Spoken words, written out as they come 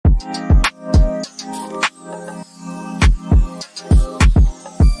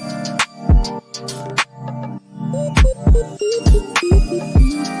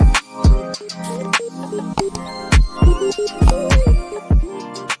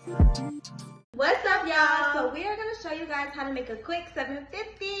What's up, y'all? So we are gonna show you guys how to make a quick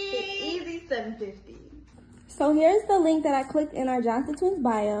 750. Easy 750. So here's the link that I clicked in our Johnson Twins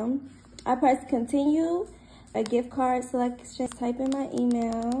bio. I press continue, a gift card selection, type in my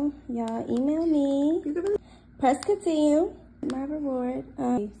email. Y'all email me. Press continue, my reward.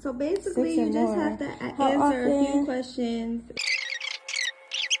 So basically you just have to answer a few questions.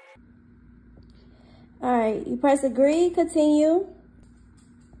 All right, you press agree, continue.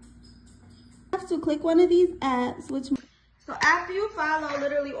 You have to click one of these apps, so after you follow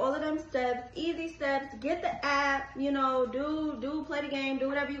literally all of them steps, easy steps, get the app, you know, do play the game, do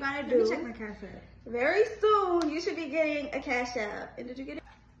whatever you gotta do. Let me check my cash app. Very soon you should be getting a cash app. And did you get it?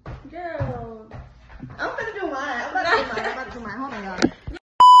 Girl, I'm gonna do mine. I'm about to do mine. Hold on, y'all.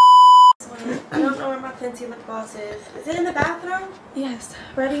 I don't know where my Fenty lip gloss is. Is it in the bathroom? Yes.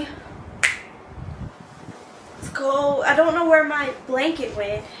 Ready? Let's go. I don't know where my blanket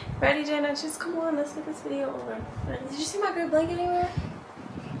went. Ready, Jenna? Just come on. Let's get this video over. Ready? Did you see my good blanket anywhere?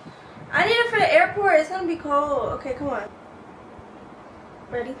 I need it for the airport. It's gonna be cold. Okay, come on.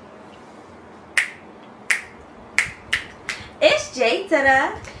 Ready? It's J to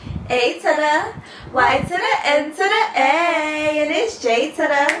the A to the Y to the N to the A, and it's J to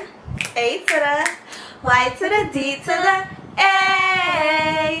the A to the Y to the D to the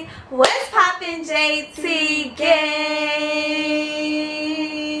A. What's poppin', JT gang?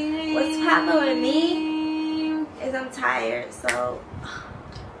 What's poppin' with me is I'm tired, so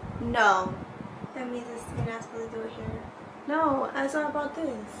no. That means you're not supposed to do it here. No, it's not about this.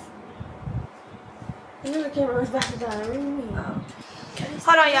 I knew the camera was about to die. What do you mean? Oh.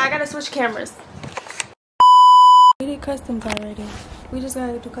 Hold on, y'all. I gotta switch cameras. We did customs already. We just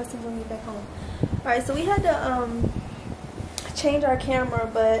gotta do customs when we get back home. Alright, so we had to change our camera,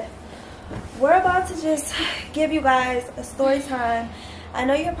 but we're about to just give you guys a story time. I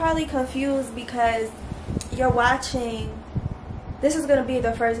know you're probably confused because you're watching. This is gonna be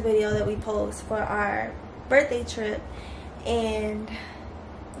the first video that we post for our birthday trip, and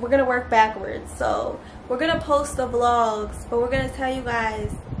we're gonna work backwards. So we're gonna post the vlogs, but we're gonna tell you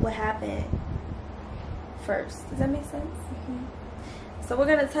guys what happened first. Does that make sense? So we're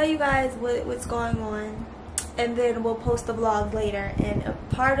gonna tell you guys what's going on, and then we'll post the vlogs later, and a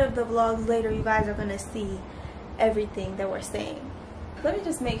part of the vlogs later you guys are gonna see everything that we're saying. Let me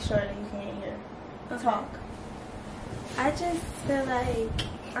just make sure that you can't hear. Talk. I just feel like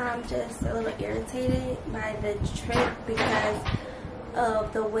I'm just a little irritated by the trip because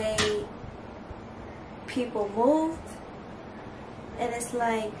of the way people moved, and it's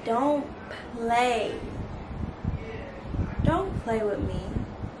like, don't play with me,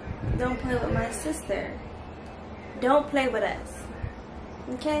 don't play with my sister, don't play with us,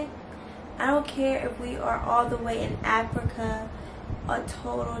 okay? I don't care if we are all the way in Africa, a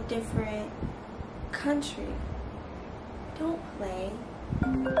total different country. Don't play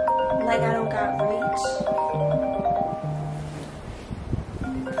like I don't got reach.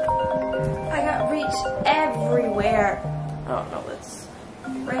 I got reach everywhere. I don't know what's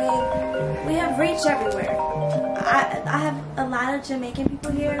ringing. We have reach everywhere. I have a lot of Jamaican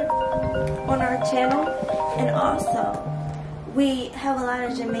people here on our channel, and also we have a lot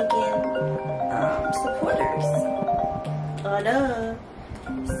of Jamaican supporters.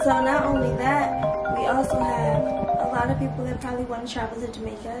 So not only that, we also have a lot of people that probably want to travel to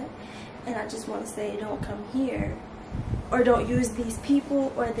Jamaica, and I just want to say, don't come here or don't use these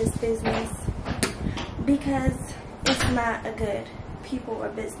people or this business because it's not a good people or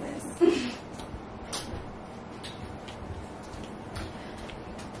business.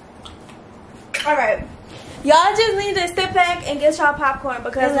 Alright, y'all just need to sit back and get y'all popcorn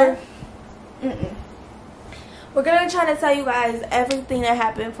because we're gonna try to tell you guys everything that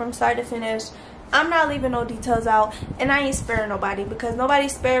happened from start to finish. I'm not leaving no details out, and I ain't sparing nobody because nobody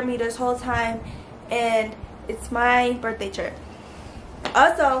spared me this whole time, and it's my birthday trip.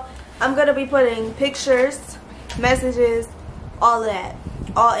 Also, I'm gonna be putting pictures, messages, all of that,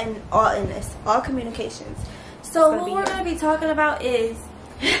 all in this, all communications. So who we're gonna be talking about is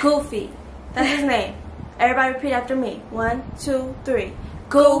Goofy. That's his name. Everybody repeat after me. 1, 2, 3.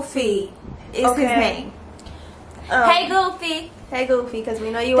 Goofy is his name. Hey Goofy. Hey Goofy, because we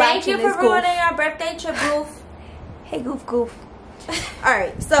know you Thank watching you this, for ruining our birthday trip, Goof. Hey Goof.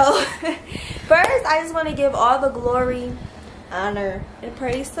 Alright, so first I just want to give all the glory, honor, and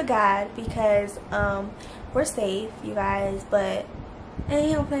praise to God because we're safe, you guys, but and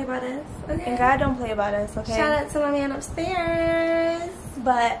he don't play about us, okay? And God don't play about us, okay? Shout out to my man upstairs.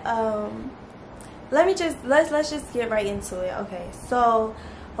 But let's just get right into it. Okay, so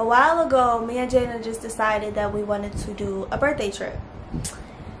a while ago me and Jana just decided that we wanted to do a birthday trip,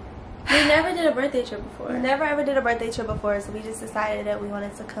 We never did a birthday trip before. We never ever did a birthday trip before, so we just decided that we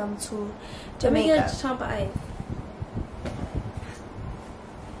wanted to come to Jamaica. Let me get a chomp of ice.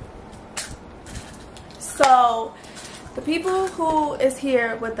 So, the people who is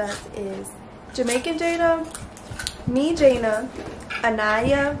here with us is Jamaican Jada, me, Jana,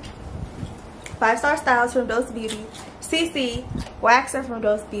 Anaya, 5 Star Styles from Dose Beauty, Cece, Waxer from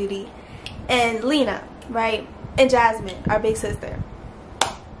Dose Beauty, and Lena, right? And Jasmine, our big sister.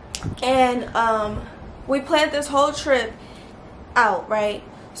 And we planned this whole trip out, right?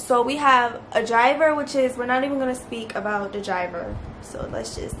 So we have a driver, which is, we're not even going to speak about the driver. So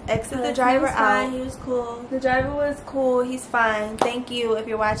let's just exit the driver out. He was cool. The driver was cool. He's fine. Thank you if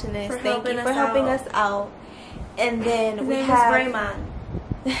you're watching this. Thank you for helping us out. And then we have Raymond.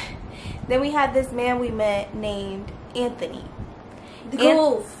 Then we had this man we met named Anthony. The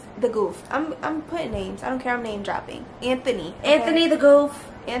Goof. The Goof. I'm putting names. I don't care. I'm name dropping. Anthony. Okay? Anthony the Goof.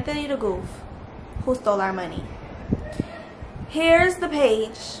 Anthony the Goof, who stole our money. Here's the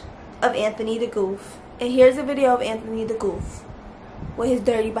page of Anthony the Goof, and here's a video of Anthony the Goof with his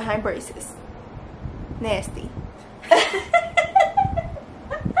dirty behind braces. Nasty.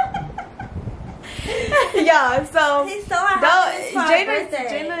 Yeah, so he stole our house for our birthday.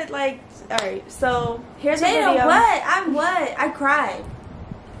 Jana, like, alright, so here's Jada, a video. what? I'm what? I cried.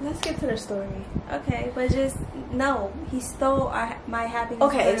 Let's get to the story. Okay, but just no. He stole my happiness.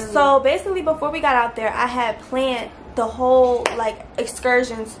 Okay, literally. so basically before we got out there, I had planned the whole like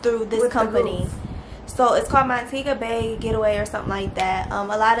excursions through this company. So it's called Montego Bay Getaway or something like that. A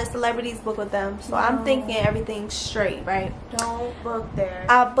lot of celebrities book with them. So I'm thinking everything's straight, right? Don't book there.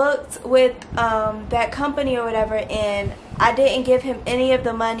 I booked with that company or whatever, and I didn't give him any of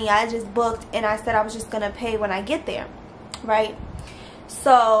the money. I just booked, and I said I was just gonna pay when I get there, right?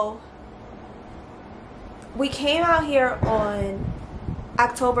 So we came out here on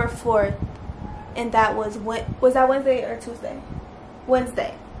October 4th, and that was that Wednesday or Tuesday?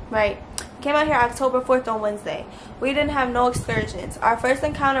 Wednesday, right? Came out here October 4th on Wednesday. We didn't have no excursions. Our first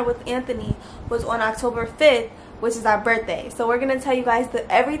encounter with Anthony was on October 5th, which is our birthday. So we're going to tell you guys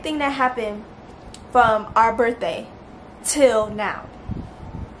everything that happened from our birthday till now.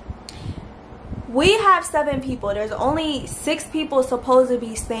 We have 7 people. There's only 6 people supposed to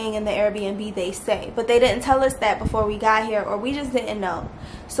be staying in the Airbnb, they say. But they didn't tell us that before we got here, or we just didn't know.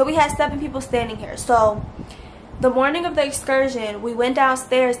 So we had 7 people standing here. So the morning of the excursion, we went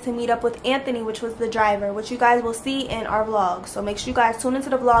downstairs to meet up with Anthony, which was the driver, which you guys will see in our vlog. So make sure you guys tune into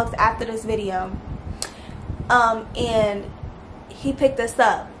the vlogs after this video. And he picked us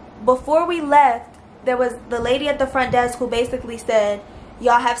up. Before we left, there was the lady at the front desk who basically said,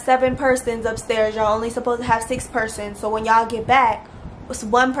 y'all have 7 persons upstairs. Y'all only supposed to have 6 persons. So when y'all get back,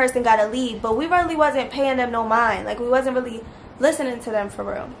 one person got to leave. But we really wasn't paying them no mind. Like, we wasn't really listening to them for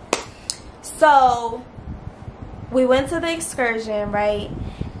real. So we went to the excursion, right?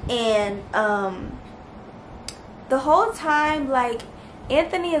 And the whole time, like,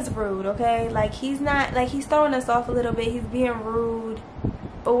 Anthony is rude, okay? Like, he's not, like, he's throwing us off a little bit. He's being rude.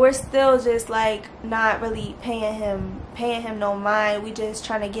 But we're still just, like, not really paying him no mind. We just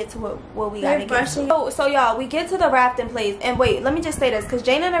trying to get to what we got to get to. So, y'all, we get to the rafting place. And wait, let me just say this, because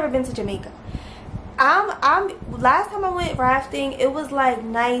Jana never been to Jamaica. Last time I went rafting, it was, like,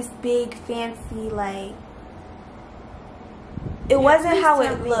 nice, big, fancy, like, it wasn't how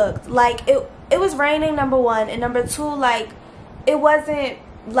it looked. Like, it was raining, number 1. And number 2, like, it wasn't,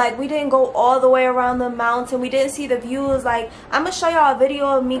 like, we didn't go all the way around the mountain. We didn't see the views. Like, I'm going to show y'all a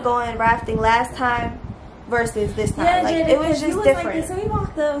video of me going rafting last time versus this time. Yeah, like, Jada, it was just different. Like, so we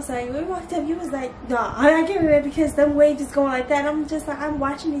walked up, you was like, no, I can't do it because them waves is going like that. I'm just like, I'm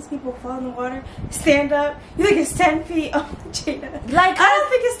watching these people fall in the water, stand up. You think it's 10 feet? Oh, Jada. Like, I don't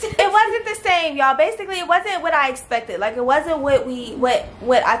think it's 10 feet. It wasn't the same, y'all. Basically, it wasn't what I expected. Like, it wasn't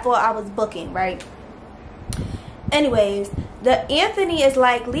what I thought I was booking, right? Anyways, the Anthony is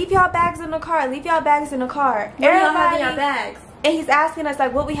like, leave y'all bags in the car. Leave y'all bags in the car. What do y'all have in your bags? And he's asking us,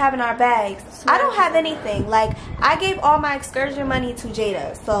 like, what we have in our bags. I don't have anything. Like, I gave all my excursion money to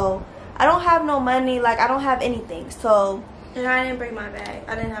Jada. So, I don't have no money. Like, I don't have anything. So, and I didn't bring my bag.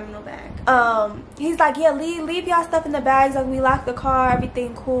 I didn't have no bag. He's like, yeah, leave y'all stuff in the bags. Like, we locked the car.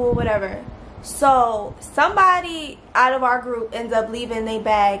 Everything cool, whatever. So, somebody out of our group ends up leaving their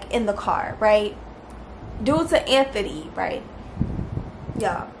bag in the car, right? Due to Anthony, right?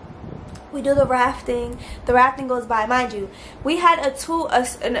 Yeah. We do the rafting. The rafting goes by. Mind you, we had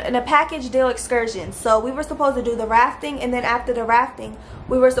a package deal excursion. So we were supposed to do the rafting, and then after the rafting,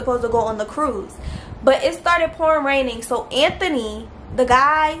 we were supposed to go on the cruise. But it started pouring raining, so Anthony the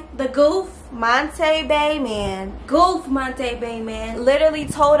guy, the goof, Monte Bay man, literally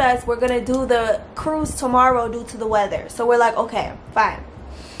told us we're gonna do the cruise tomorrow due to the weather. So we're like, okay, fine.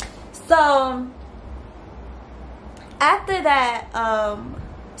 So after that,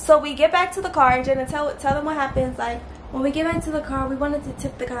 so we get back to the car and Jenna tell them what happens. Like, when we get back to the car, we wanted to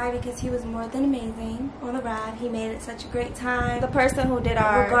tip the guy because he was more than amazing on the ride. He made it such a great time. The person who did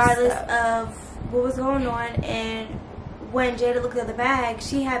our regardless of what was going on. And when Jada looked at the bag,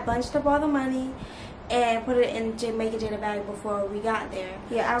 she had bunched up all the money and put it in Jamaica Jada bag before we got there.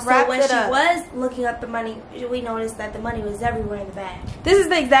 Yeah, I wrapped it up. So when she was looking up the money, we noticed that the money was everywhere in the bag. This is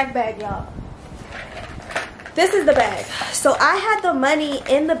the exact bag, y'all. This is the bag. So I had the money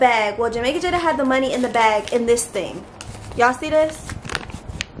in the bag. Well, Jamaica Jada had the money in the bag in this thing. Y'all see this?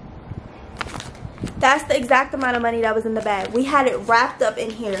 That's the exact amount of money that was in the bag. We had it wrapped up in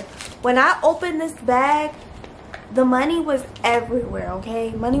here. When I opened this bag, the money was everywhere,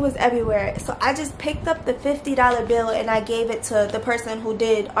 okay? Money was everywhere. So I just picked up the $50 bill and I gave it to the person who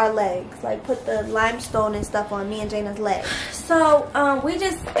did our legs. Like, put the limestone and stuff on me and Jana's legs. So we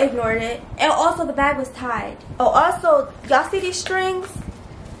just ignored it. And also the bag was tied. Oh, also, y'all see these strings?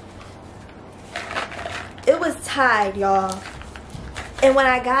 It was tied, y'all. And when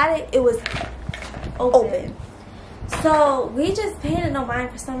I got it, it was open. So we just paid it no mind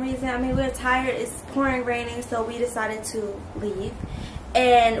for some reason. I mean, we were tired. It's pouring, raining, so we decided to leave.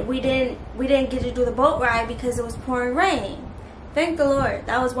 And we didn't get to do the boat ride because it was pouring rain. Thank the Lord.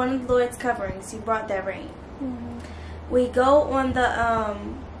 That was one of the Lord's coverings. He brought that rain. We go on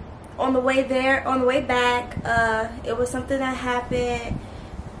the way there, on the way back. It was something that happened.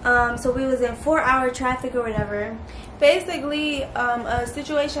 So we was in 4-hour traffic or whatever. Basically, a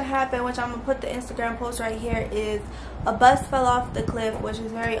situation happened, which I'm gonna put the Instagram post right here. Is a bus fell off the cliff, which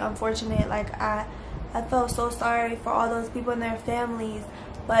is very unfortunate. Like, I felt so sorry for all those people and their families,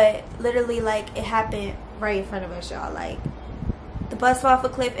 but literally, like, it happened right in front of us, y'all. Like, the bus fell off a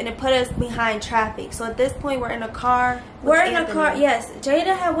cliff and it put us behind traffic. So at this point, we're in a car. We're in a car. Yes,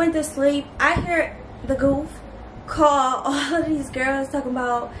 Jada had went to sleep. I hear the goof call all of these girls talking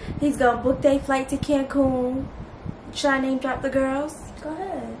about he's gonna book their flight to Cancun. Should I name drop the girls? Go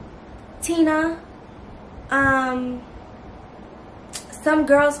ahead. Tina. Some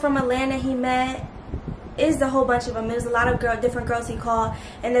girls from Atlanta he met. It's a whole bunch of them. There's a lot of different girls he called,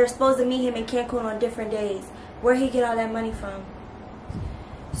 and they're supposed to meet him in Cancun on different days. Where he get all that money from?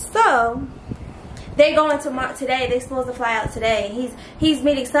 So they going to today. They supposed to fly out today. He's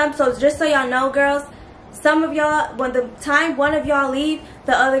meeting some. So just so y'all know, girls, some of y'all, when the time one of y'all leave,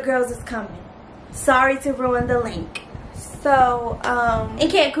 the other girls is coming. Sorry to ruin the link. So in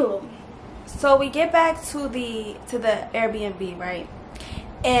Cancun. So we get back to the Airbnb, right?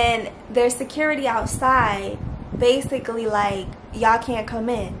 And there's security outside, basically like, y'all can't come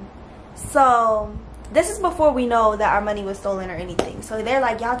in. So this is before we know that our money was stolen or anything. So they're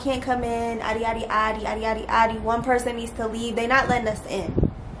like, y'all can't come in, addy addy addy addy addy addy. One person needs to leave. They're not letting us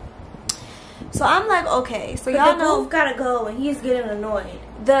in. So I'm like, okay. So y'all know, the goof gotta go, and he's getting annoyed.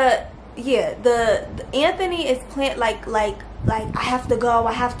 The Anthony is playing like I have to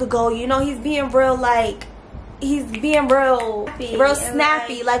go. You know, he's being real, like, he's being real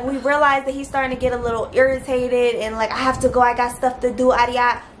snappy. Like, we realize that he's starting to get a little irritated and like, I have to go, I got stuff to do,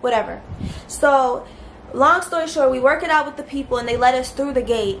 whatever. So long story short, we work it out with the people and they let us through the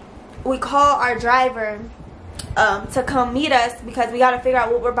gate. We call our driver to come meet us because we got to figure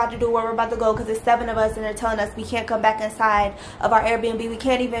out what we're about to do, where we're about to go, because it's 7 of us and they're telling us we can't come back inside of our Airbnb. We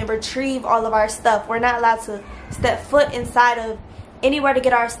can't even retrieve all of our stuff. We're not allowed to step foot inside of anywhere to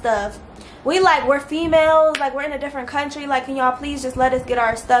get our stuff. We're females, like, we're in a different country, like, can y'all please just let us get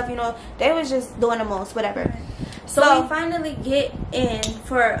our stuff? You know, they was just doing the most, whatever. So we finally get in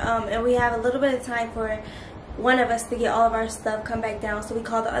for and we have a little bit of time for one of us to get all of our stuff, come back down. So we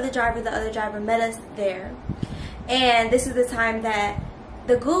called the other driver met us there. And this is the time that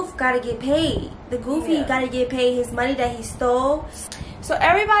the goof got to get paid. The goofy got to get paid his money that he stole. So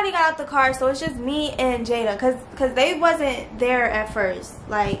everybody got out the car. So it's just me and Jada. Because they wasn't there at first.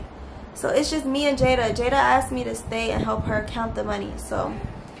 Like, so it's just me and Jada. Jada asked me to stay and help her count the money. So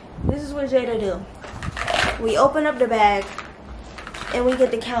this is what Jada do. We open up the bag. And we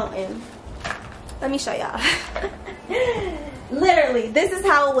get to counting. Let me show y'all. Literally, this is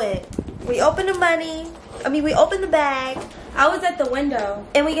how it went. We open the money. We open the bag. I was at the window.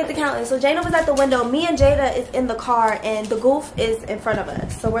 And we get to counting. So Jada was at the window. Me and Jada is in the car. And the goof is in front of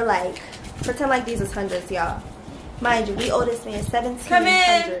us. So we're like, pretend like these is hundreds, y'all. Mind you, we owe this man $1,700. Come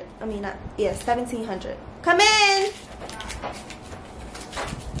in. $1,700. Come in.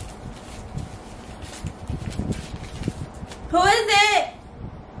 Who is it?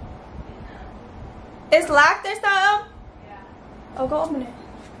 It's locked or something? Yeah. Oh, go open it.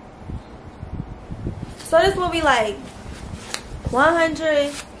 So this will be like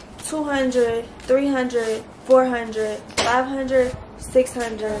 100, 200, 300, 400, 500,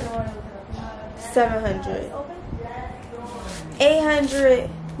 600, 700, 800,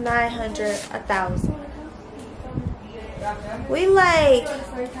 900, 1,000. We like,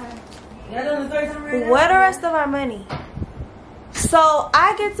 where the rest of our money? So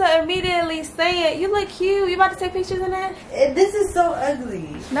I get to immediately say it. You look cute. You about to take pictures in that? This is so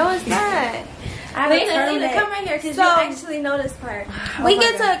ugly. No, it's not. Lena, come right here because you actually know this part. We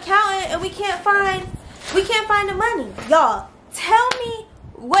get to accountant and we can't find the money. Y'all, tell me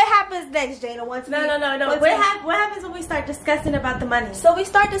what happens next, Jada. No. What happens when we start discussing about the money? So we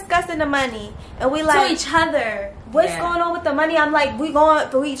start discussing the money and we like to each other. What's going on with the money? I'm like, we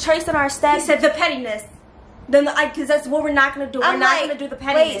tracing our steps. He said the pettiness. Then, because that's what we're not gonna do. We're not gonna do the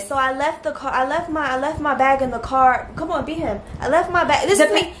pettiness. Wait, so I left the car. I left my bag in the car. Come on, be him. I left my bag. This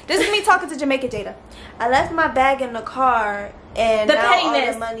is me talking to Jamaica Jada. I left my bag in the car, and the now pettiness.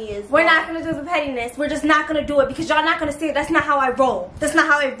 all the money is. We're not gonna do the pettiness. We're just not gonna do it because y'all not gonna see it. That's not how I roll. That's not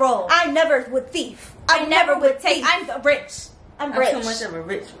how I roll. I never would thief. I never would take. I'm rich. I'm rich. I'm too much of a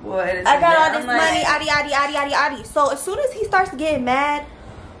rich boy. I got all this money, addy. So as soon as he starts getting mad,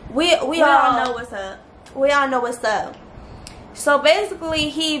 we all know what's up. We all know what's up. So basically,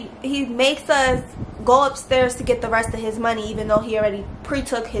 he makes us go upstairs to get the rest of his money, even though he already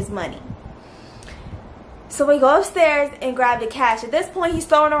pre-took his money. So we go upstairs and grab the cash. At this point, he's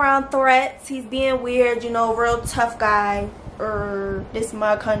throwing around threats. He's being weird, you know, real tough guy. This is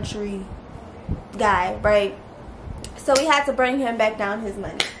my country guy, right? So we had to bring him back down his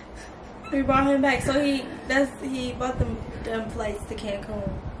money. We brought him back. So he bought them flights to Cancun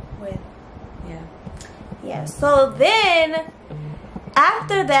with. Yeah, so then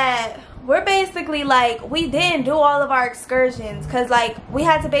after that, we're basically like, we didn't do all of our excursions because like we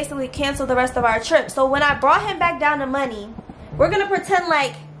had to basically cancel the rest of our trip. So when I brought him back down the money, we're gonna pretend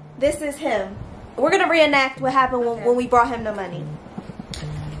like this is him. We're gonna reenact what happened when we brought him the money.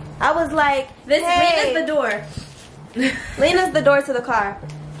 I was like, Lena's the door. Lena's the door to the car.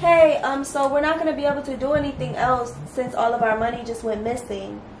 Hey, so we're not gonna be able to do anything else since all of our money just went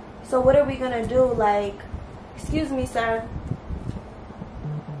missing. So what are we gonna do? Like, excuse me, sir.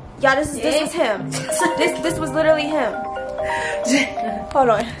 Yeah, this was him. this was literally him. Hold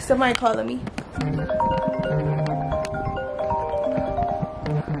on, somebody calling me.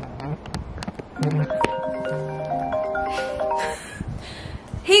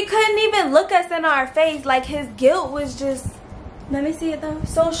 He couldn't even look us in our face. Like his guilt was just. Let me see it though.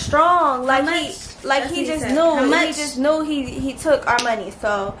 So strong. Like he just knew. He just knew he took our money.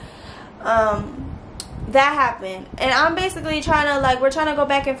 So that happened. And I'm basically trying to we're trying to go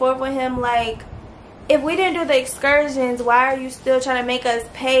back and forth with him. Like, if we didn't do the excursions, why are you still trying to make us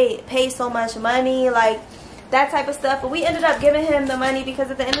pay so much money? Like that type of stuff. But we ended up giving him the money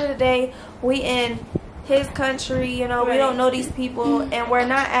because at the end of the day, we in his country, you know, right. We don't know these people, and we're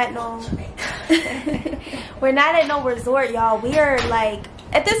not at no we're not at no resort, y'all. We are like,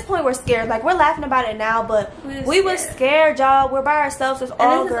 at this point we're scared. Like, we're laughing about it now, but we were scared, y'all. We're by ourselves. It's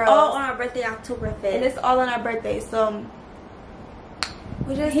all girls. It's all on our birthday, October 5th. And it's all on our birthday. So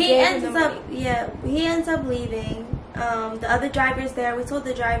we just he ends up leaving. The other driver's there. We told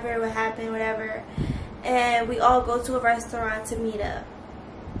the driver what happened, whatever, and we all go to a restaurant to meet up.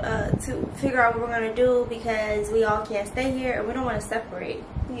 To figure out what we're gonna do because we all can't stay here and we don't want to separate.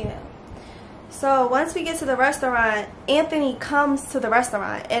 Yeah. So once we get to the restaurant, Anthony comes to the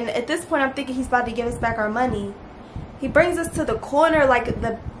restaurant, and at this point I'm thinking he's about to give us back our money. He brings us to the corner, like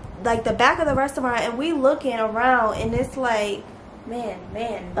the back of the restaurant, and we looking around, and it's like a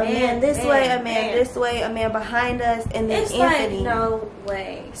man this way, a man behind us, and then it's Anthony. Like, no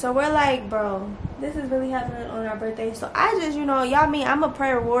way. So we're like, bro, this is really happening on our birthday. So I just, y'all mean I'm a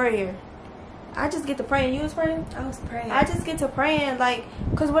prayer warrior. I just get to praying. You was praying? I was praying. I just get to praying, like,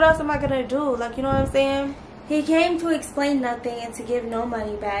 because what else am I going to do? Like, you know what I'm saying? He came to explain nothing and to give no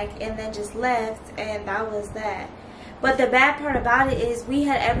money back and then just left, and that was that. But the bad part about it is we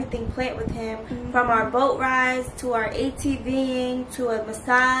had everything planned with him, from our boat rides to our ATVing to a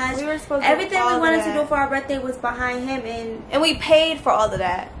massage. We were supposed everything we wanted to do for our birthday was behind him, and we paid for all of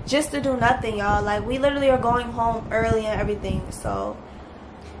that just to do nothing, y'all. Like, we literally are going home early and everything. So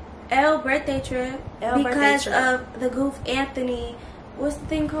L birthday trip because of the goof Anthony. What's the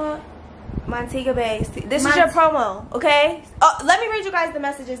thing called? Montego Bay. This is your promo, okay? Oh, let me read you guys the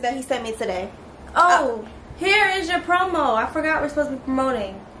messages that he sent me today. Oh. Here is your promo. I forgot we're supposed to be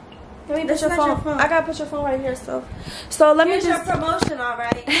promoting. Let me put This your is not phone. your phone. I gotta put your phone right here. So let Here's me just your promotion, all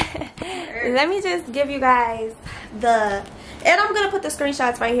right. let me just give you guys the. And I'm gonna put the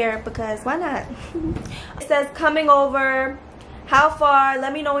screenshots right here because why not? It says coming over. How far?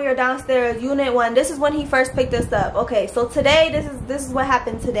 Let me know when you're downstairs. Unit 1. This is when he first picked us up. Okay, so today this is what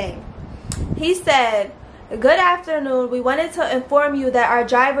happened today. He said, "Good afternoon. We wanted to inform you that our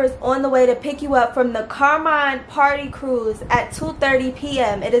driver is on the way to pick you up from the Carmine Party Cruise at 2:30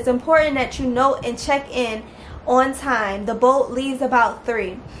 p.m. It is important that you note and check in on time. The boat leaves about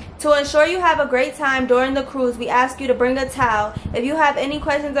 3. To ensure you have a great time during the cruise, we ask you to bring a towel. If you have any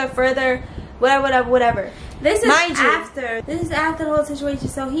questions or further, whatever. This is after the whole situation,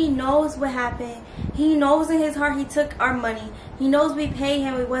 so he knows what happened. He knows in his heart he took our money. He knows we paid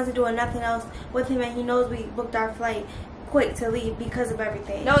him. We wasn't doing nothing else with him, and he knows we booked our flight quick to leave because of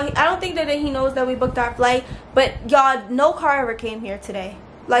everything. No, I don't think that he knows that we booked our flight, but y'all, no car ever came here today.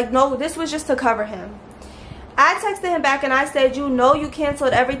 Like, no, this was just to cover him. I texted him back and I said, you know you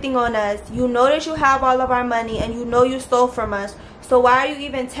canceled everything on us. You know that you have all of our money and you know you stole from us. So why are you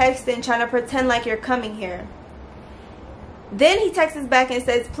even texting, trying to pretend like you're coming here? Then he texts us back and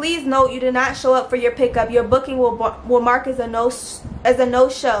says, please note you did not show up for your pickup. Your booking will mark as a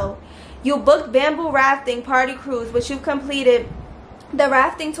no-show. You booked Bamboo Rafting Party Cruise, which you completed the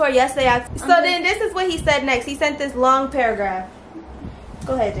rafting tour yesterday. So then this is what he said next. He sent this long paragraph.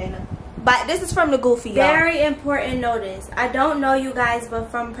 Go ahead, Jana. But this is from the Goofy, y'all. Very important notice. I don't know you guys, but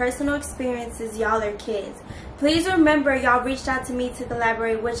from personal experiences, y'all are kids. Please remember y'all reached out to me to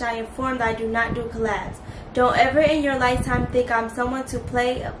collaborate, which I informed I do not do collabs. Don't ever in your lifetime think I'm someone to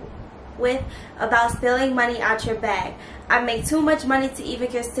play with about stealing money out your bag. I make too much money to even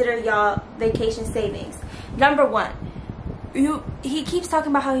consider y'all vacation savings. Number 1, he keeps talking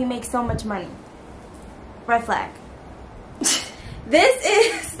about how he makes so much money. Red flag. This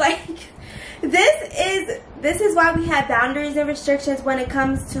is why we have boundaries and restrictions when it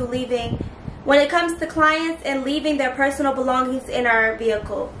comes to clients and leaving their personal belongings in our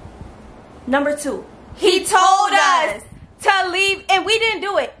vehicle. Number 2, he told us to leave and we didn't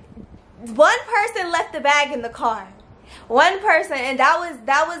do it. One person left the bag in the car. One person, and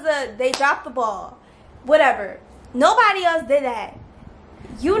they dropped the ball. Whatever. Nobody else did that.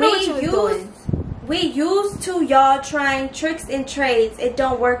 You know what you was doing. We used to y'all trying tricks and trades. It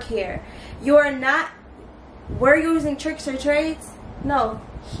don't work here. We're using tricks or trades? No,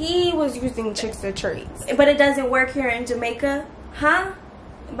 he was using tricks or trades. But it doesn't work here in Jamaica? Huh?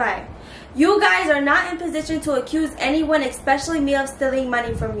 Bye. You guys are not in position to accuse anyone, especially me, of stealing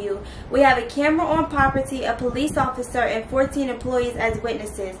money from you. We have a camera on property, a police officer, and 14 employees as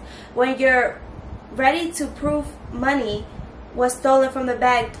witnesses. When you're ready to prove money was stolen from the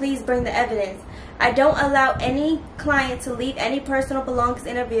bag, please bring the evidence. I don't allow any client to leave any personal belongings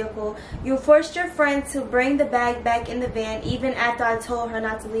in a vehicle. You forced your friend to bring the bag back in the van even after I told her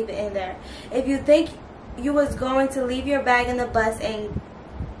not to leave it in there. If you think you was going to leave your bag in the bus and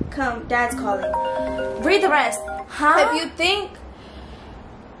come, Dad's calling. Read the rest. Huh? If you think...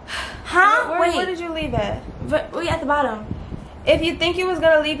 Huh? Where did you leave it? We at the bottom. If you think you was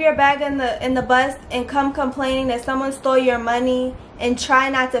gonna leave your bag in the bus and come complaining that someone stole your money and try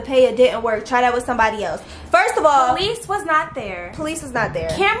not to pay, it didn't work. Try that with somebody else. First of all, police was not there. Police was not there.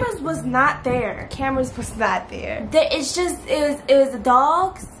 Cameras was not there. Cameras was not there. It's just it was the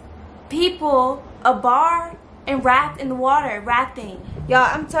dogs, people, a bar, and in the water rafting. Y'all,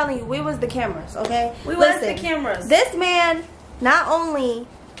 I'm telling you, we was the cameras. Okay, we was the cameras. This man not only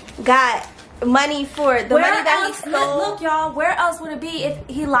got money for the money that he stole. Look, y'all, where else would it be if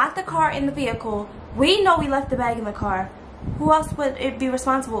he locked the car in the vehicle? We know we left the bag in the car. Who else would it be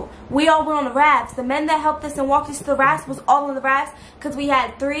responsible? We all went on the rafts. The men that helped us and walked us to the rafts was all on the rafts because we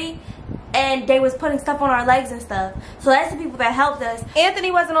had 3 and they was putting stuff on our legs and stuff. So that's the people that helped us.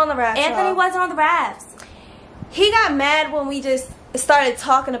 Anthony wasn't on the rafts. Anthony wasn't on the rafts. He got mad when we just started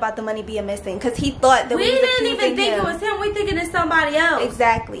talking about the money being missing because he thought that we didn't even think it was him. We thinking it's somebody else.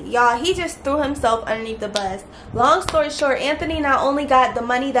 Exactly. Y'all, he just threw himself underneath the bus. Long story short, Anthony not only got the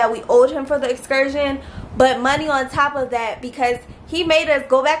money that we owed him for the excursion, but money on top of that because he made us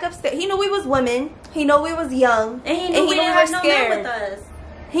go back upstairs. He knew we was women. He knew we was young. And he knew we didn't have no men with us.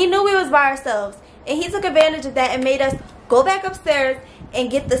 He knew we was by ourselves. And he took advantage of that and made us go back upstairs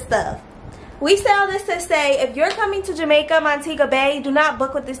and get the stuff. We say all this to say, if you're coming to Jamaica, Montego Bay, do not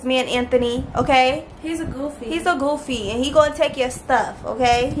book with this man, Anthony, okay? He's a goofy. He's a goofy, and he gonna take your stuff,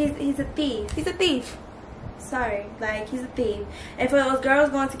 okay? He's a thief. He's a thief. Sorry, like, he's a thief. And for those girls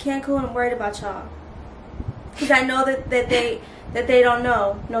going to Cancun, I'm worried about y'all. Because I know that they don't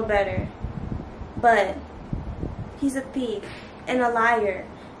know no better. But he's a thief and a liar.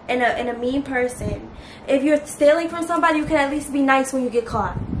 and a mean person. If you're stealing from somebody, you can at least be nice when you get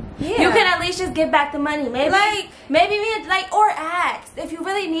caught. Yeah. You can at least just give back the money. Maybe or ask if you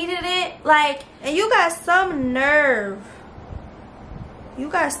really needed it. Like, and you got some nerve. You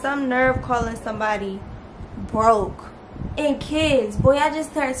got some nerve calling somebody broke. And kids, boy, I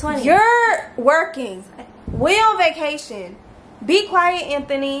just turned 20. You're working. We on vacation. Be quiet,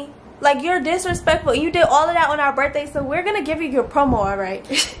 Anthony. Like, you're disrespectful. You did all of that on our birthday, so we're gonna give you your promo, all right?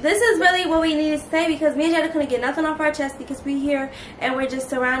 This is really what we needed to say, because me and Jada couldn't get nothing off our chest because we're here and we're just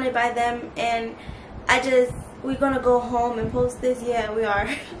surrounded by them. And we're gonna go home and post this. Yeah, we are.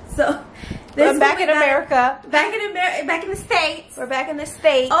 So we're back in America. Back in the States. We're back in the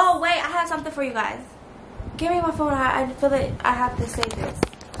States. Oh wait, I have something for you guys. Give me my phone. I feel like I have to say this.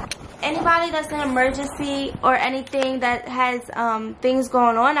 Anybody that's in emergency or anything that has things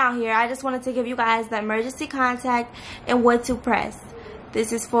going on out here, I just wanted to give you guys the emergency contact and what to press.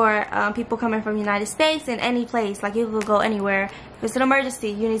 This is for people coming from the United States and any place. Like, you could go anywhere. If it's an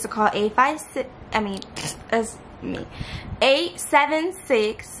emergency, you need to call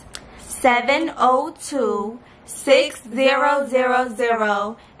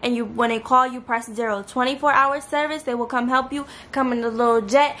 876-702-6000. And when they call, you press 0. 24-hour service. They will come help you. Come in a little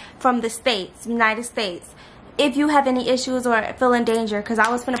jet from the States, United States. If you have any issues or feel in danger, because I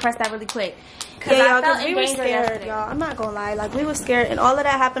was gonna press that really quick. Yeah, y'all, because we were scared, y'all. I'm not gonna lie. Like, we were scared, and all of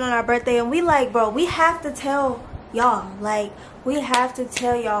that happened on our birthday. And we like, bro, we have to tell y'all. Like, we have to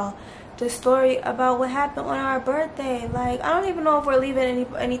tell y'all the story about what happened on our birthday. Like, I don't even know if we're leaving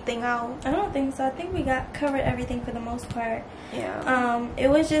anything out. I don't think so. I think we covered everything for the most part. Yeah. It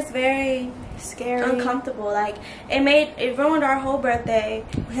was just very scary, uncomfortable. Like, it ruined our whole birthday.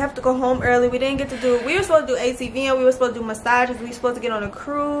 We have to go home early. We didn't get to do. We were supposed to do ATV, and we were supposed to do massages. We were supposed to get on a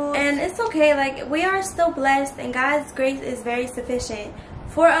cruise. And it's okay. Like, we are still blessed, and God's grace is very sufficient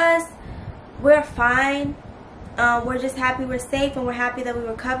for us. We're fine. We're just happy we're safe, and we're happy that we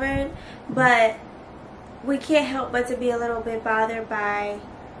were covered. But we can't help but to be a little bit bothered by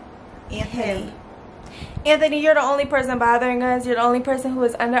Anthony. Anthony, you're the only person bothering us. You're the only person who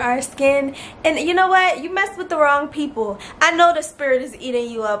is under our skin. And you know what? You messed with the wrong people. I know the spirit is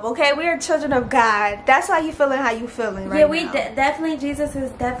eating you up, okay? We are children of God. That's why you feeling how you feeling right now. Yeah, Jesus has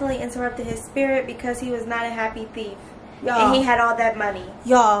definitely interrupted his spirit because he was not a happy thief. And he had all that money.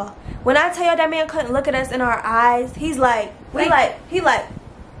 Y'all, when I tell y'all that man couldn't look at us in our eyes, he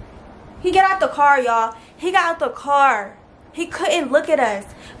get out the car, y'all. He got out the car. He couldn't look at us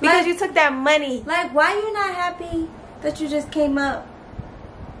because you took that money. Like, why you not happy that you just came up?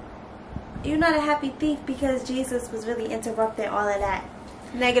 You're not a happy thief because Jesus was really interrupting all of that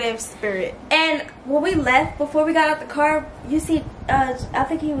negative spirit. And when we left, before we got out the car, you see, I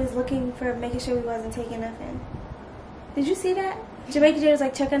think he was making sure we wasn't taking nothing. Did you see that? Jamaica J was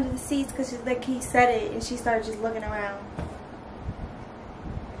like, check under the seats, because like he said it, and she started just looking around.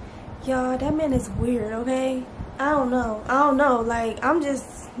 Y'all, that man is weird, okay? I don't know. Like, I'm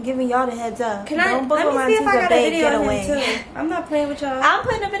just giving y'all the heads up. Let me see if I got a video of him too. I'm not playing with y'all. I'm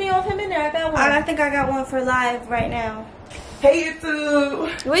putting a video of him in there. I got one. I think I got one for live right now. Hey,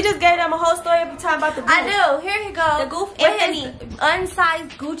 YouTube. We just gave them a whole story every time about the goof. I do. Here you go. The goof. Anthony.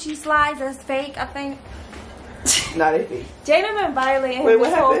 Unsized Gucci slides that's fake, I think. Not a fake. Jada been violating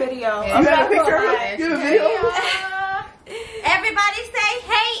this whole video. You got a picture of him? You have a video? Everybody say,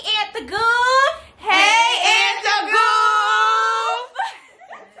 hey, Aunt the Goof. Hey, Aunt the Goof.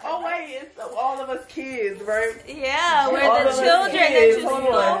 Oh, wait. It's all of us kids, right? Yeah, we're the children that you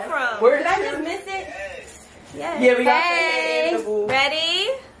stole from. Did I just miss it? Yes. Yeah, we got hey.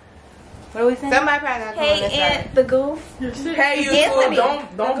 Ready? What are we saying? Somebody probably not Hey, Aunt the Goof. Hey, you Anthony.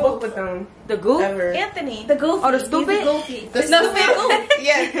 Don't book with them. The Goof? Ever. Anthony. The Goof. Oh, the stupid? The stupid Goof.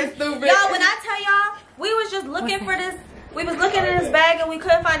 Yes, the stupid. Y'all, when I tell y'all, we was just looking for this. We was looking in his bag and we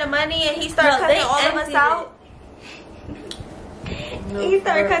couldn't find the money, and he started cutting all of us out. He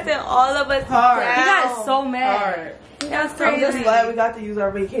started cutting all of us down. You guys so mad. That's crazy. I'm just glad we got to use our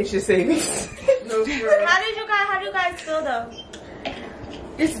vacation savings. No, how do you guys feel though?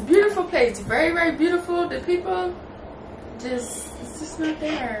 It's a beautiful place. Very, very beautiful. The people it's just not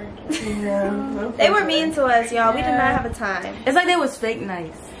there. Yeah. They were mean to us, y'all. We did not have a time. It's like they was fake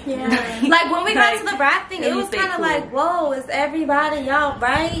nice. Yeah. Like when we got to the rafting, it was kind of like, whoa, is everybody y'all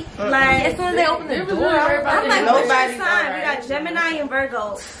right? Like as soon as they opened the door, I'm like, what's your sign? We got Gemini and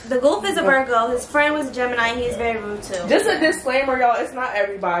Virgo. The Goof is a Virgo. His friend was a Gemini. He is very rude too. Just a disclaimer, y'all. It's not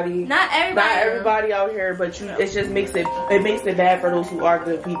everybody. Not everybody out here, but it just makes it bad for those who are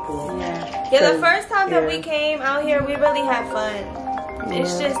good people. Yeah. Yeah. The first time that we came out here, we really had fun.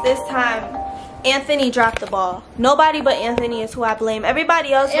 It's just this time Anthony dropped the ball. Nobody but Anthony is who I blame.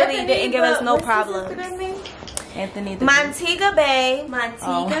 Everybody else really Anthony, didn't give us no what's his problems. Instagram name? Anthony the Montego Bay.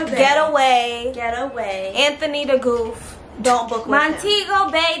 Montego Bay. Getaway. Getaway. Anthony the Goof. Don't book with him. Montego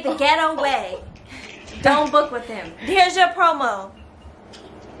Bay, the Getaway. Don't book with him. Here's your promo.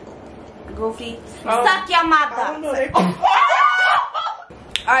 Goofy. Suck your I don't mother. know that.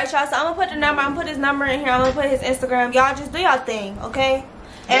 Alright, y'all. So I'm gonna put the number. I'm gonna put his number in here. I'm gonna put his Instagram. Y'all just do y'all thing, okay?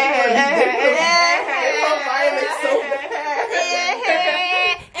 Thank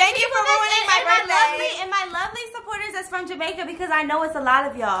you for ruining my birthday. And my lovely supporters that's from Jamaica, because I know it's a lot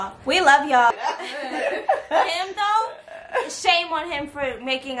of y'all. We love y'all. Him though, shame on him for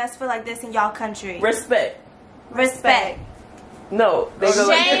making us feel like this in y'all country. Respect. Respect. No.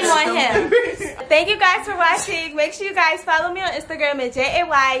 Shame on him. Thank you guys for watching. Make sure you guys follow me on Instagram at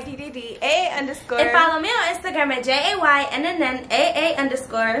JAYDDDA_. And follow me on Instagram at JAYNNAA_.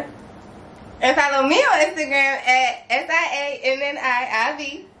 And follow me on Instagram at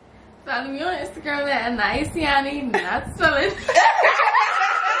SIANNIIV. Follow me on Instagram at Anaisiani, not spelling.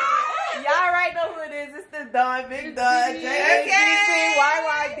 Y'all already know who it is. It's the Dawn, Big Dawn, JACYYDAWN.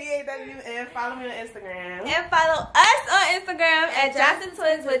 Follow me on Instagram. And follow us on Instagram at Johnson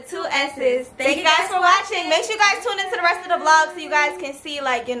Twins with 2 S's. Thank you guys for watching. Make sure you guys tune into the rest of the vlog so you guys can see,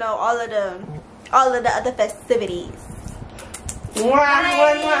 like, you know, all of the other festivities. Mwah,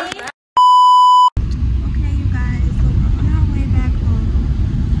 mwah, mwah.